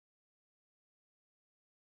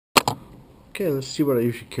Okay, let's see what I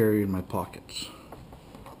usually carry in my pockets.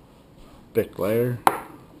 Bic lighter,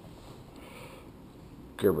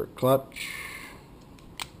 Gerber clutch,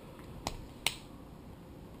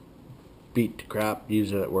 beat to crap,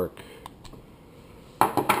 use it at work.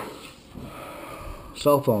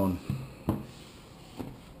 Cell phone,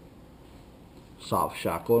 soft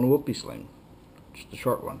shackle, and a whoopee sling. Just a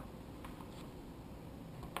short one.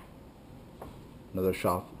 Another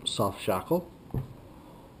soft shackle.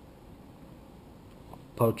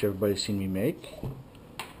 Pouch everybody's seen me make.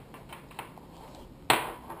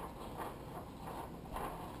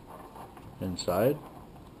 Inside,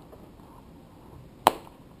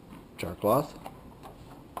 jar cloth,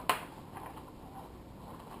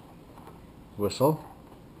 whistle,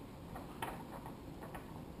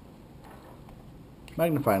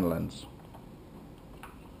 magnifying lens,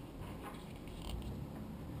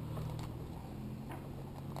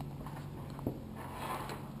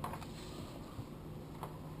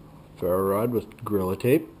 ferro rod with Gorilla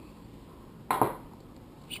Tape,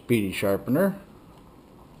 speedy sharpener,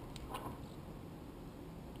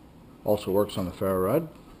 also works on the ferro rod,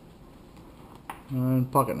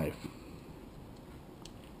 and pocket knife.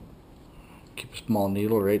 Keep a small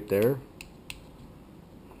needle right there.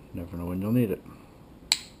 Never know when you'll need it.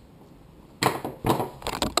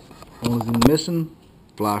 Only thing missing,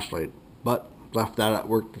 flashlight, but left that at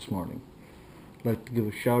work this morning. I'd like to give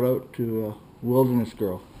a shout out to Wilderness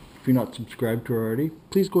Girl. If you're not subscribed to her already,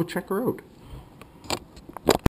 please go check her out.